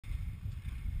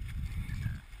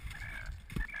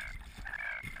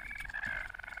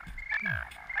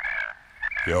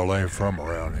Y'all ain't from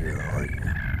around here, are you?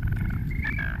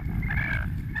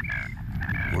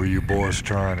 Where you boys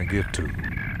trying to get to?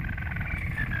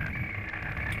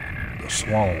 The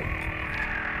swamp.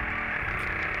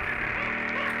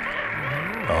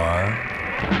 Alright.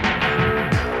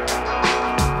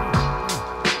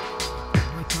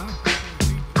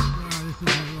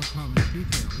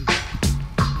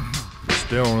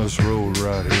 Stay on this road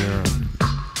right here.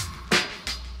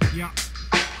 Yeah.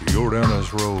 You go down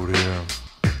this road here.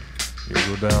 You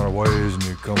go down a ways and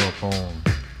you come up on.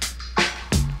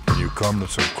 And you come to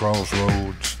some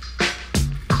crossroads.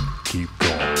 Keep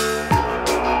going.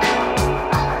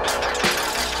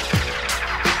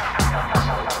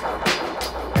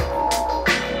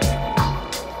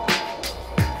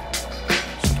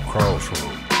 Some crossroads.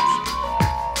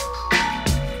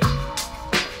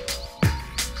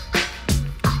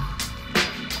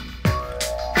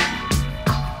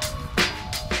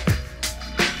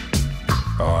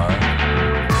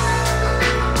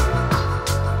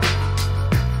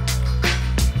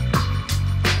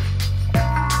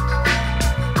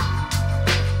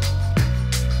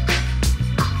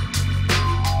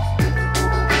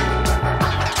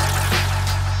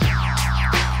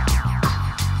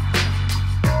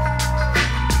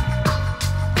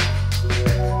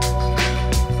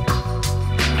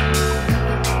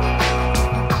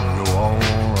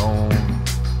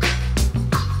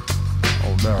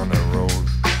 Down that road,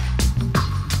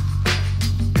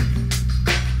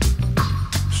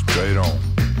 straight on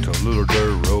to a little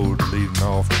dirt road leading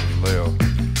off to the left,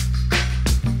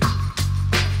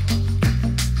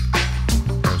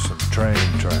 and some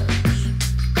train tracks.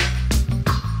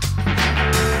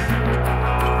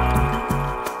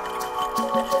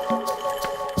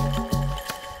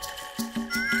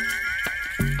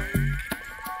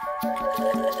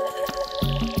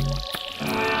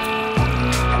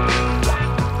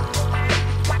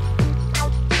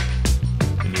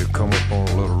 Come up on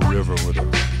a little river with a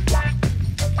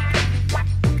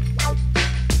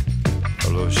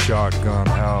little shotgun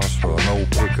house with an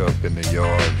old pickup in the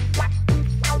yard.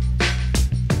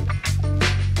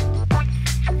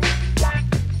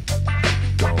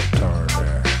 Don't turn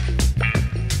there.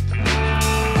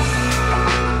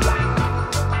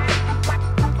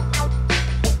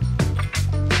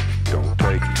 Don't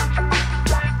take it.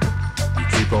 You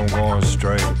keep on going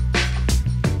straight.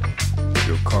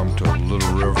 You'll come to a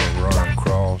little river running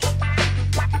across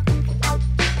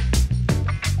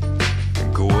and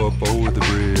go up over the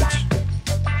bridge,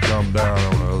 come down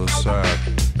on the other side.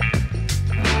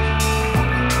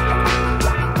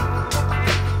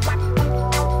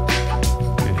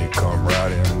 And you come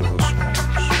right into the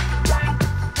swamps.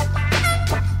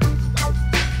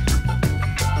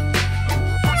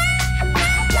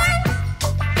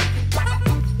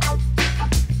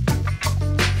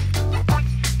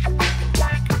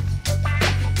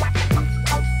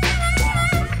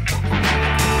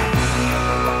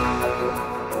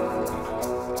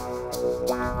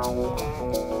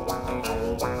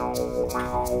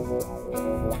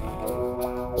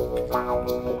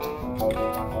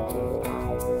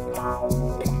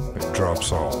 It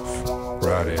drops off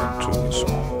right into the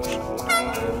swamps.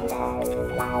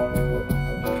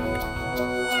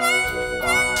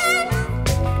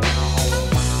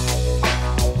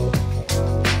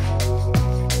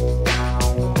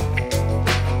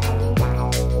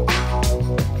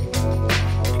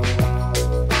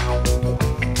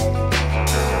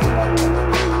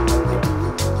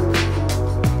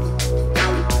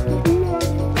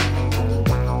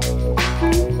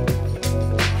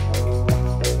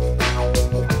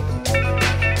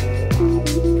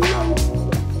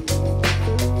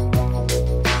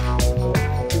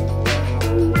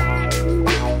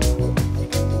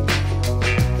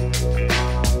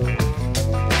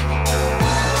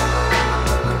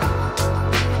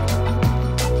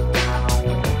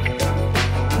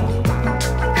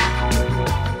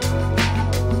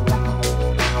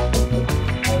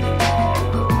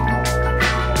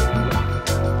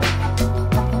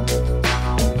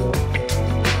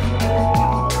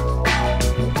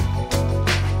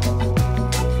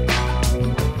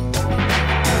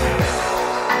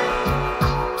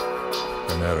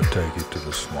 That'll take you to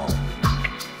the swamp.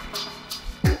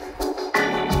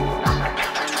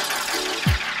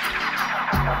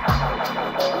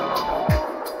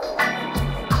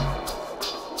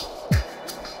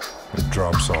 It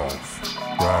drops off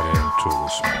right into the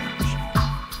swamps.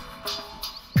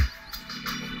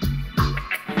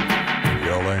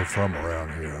 Y'all ain't from around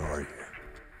here, are you?